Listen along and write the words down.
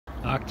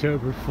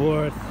October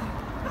 4th,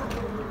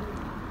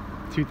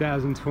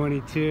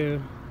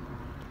 2022.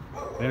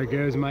 There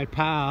goes my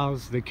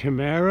pals, the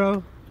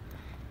Camero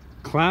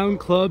Clown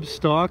Club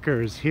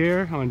Stalkers,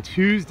 here on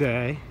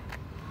Tuesday,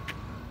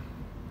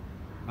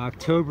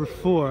 October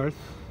 4th,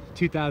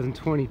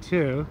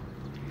 2022.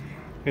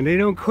 And they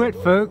don't quit,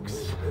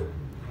 folks.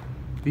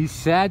 These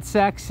sad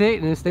sack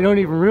Satanists, they don't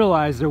even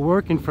realize they're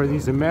working for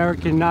these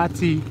American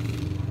Nazi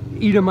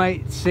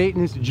Edomite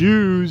Satanist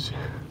Jews.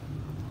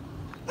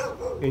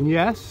 And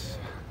yes,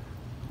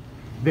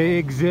 they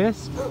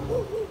exist.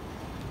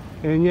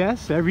 And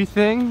yes,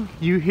 everything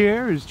you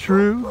hear is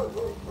true.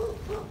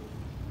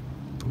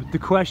 But the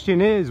question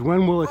is,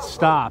 when will it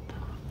stop?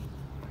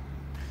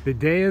 The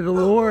day of the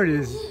Lord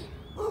is,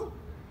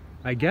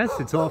 I guess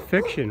it's all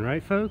fiction,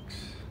 right, folks?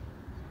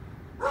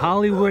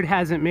 Hollywood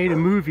hasn't made a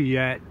movie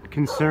yet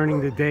concerning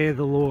the day of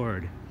the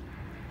Lord.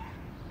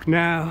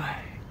 Now,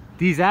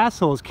 these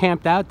assholes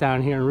camped out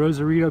down here in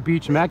Rosarito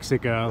Beach,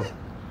 Mexico,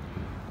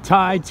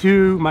 tied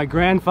to my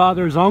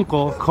grandfather's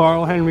uncle,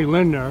 Carl Henry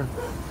Lindner,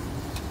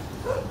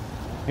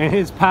 and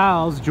his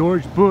pals,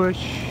 George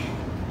Bush,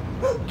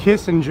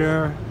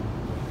 Kissinger,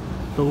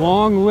 the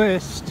long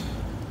list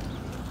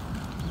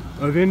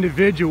of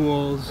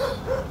individuals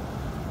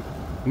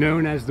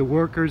known as the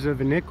workers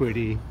of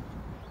iniquity.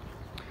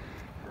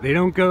 They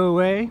don't go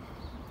away.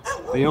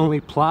 They only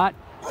plot,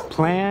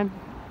 plan,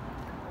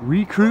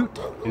 recruit,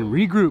 and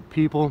regroup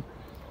people.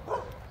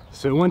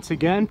 So once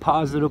again,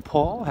 Positive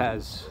Paul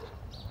has,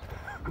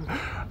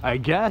 I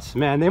guess,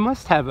 man, they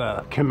must have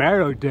a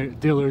Camero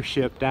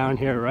dealership down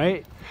here,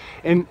 right?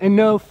 And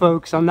no,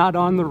 folks, I'm not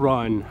on the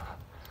run.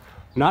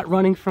 Not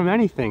running from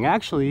anything.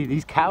 Actually,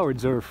 these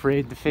cowards are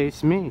afraid to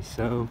face me,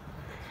 so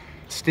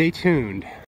stay tuned.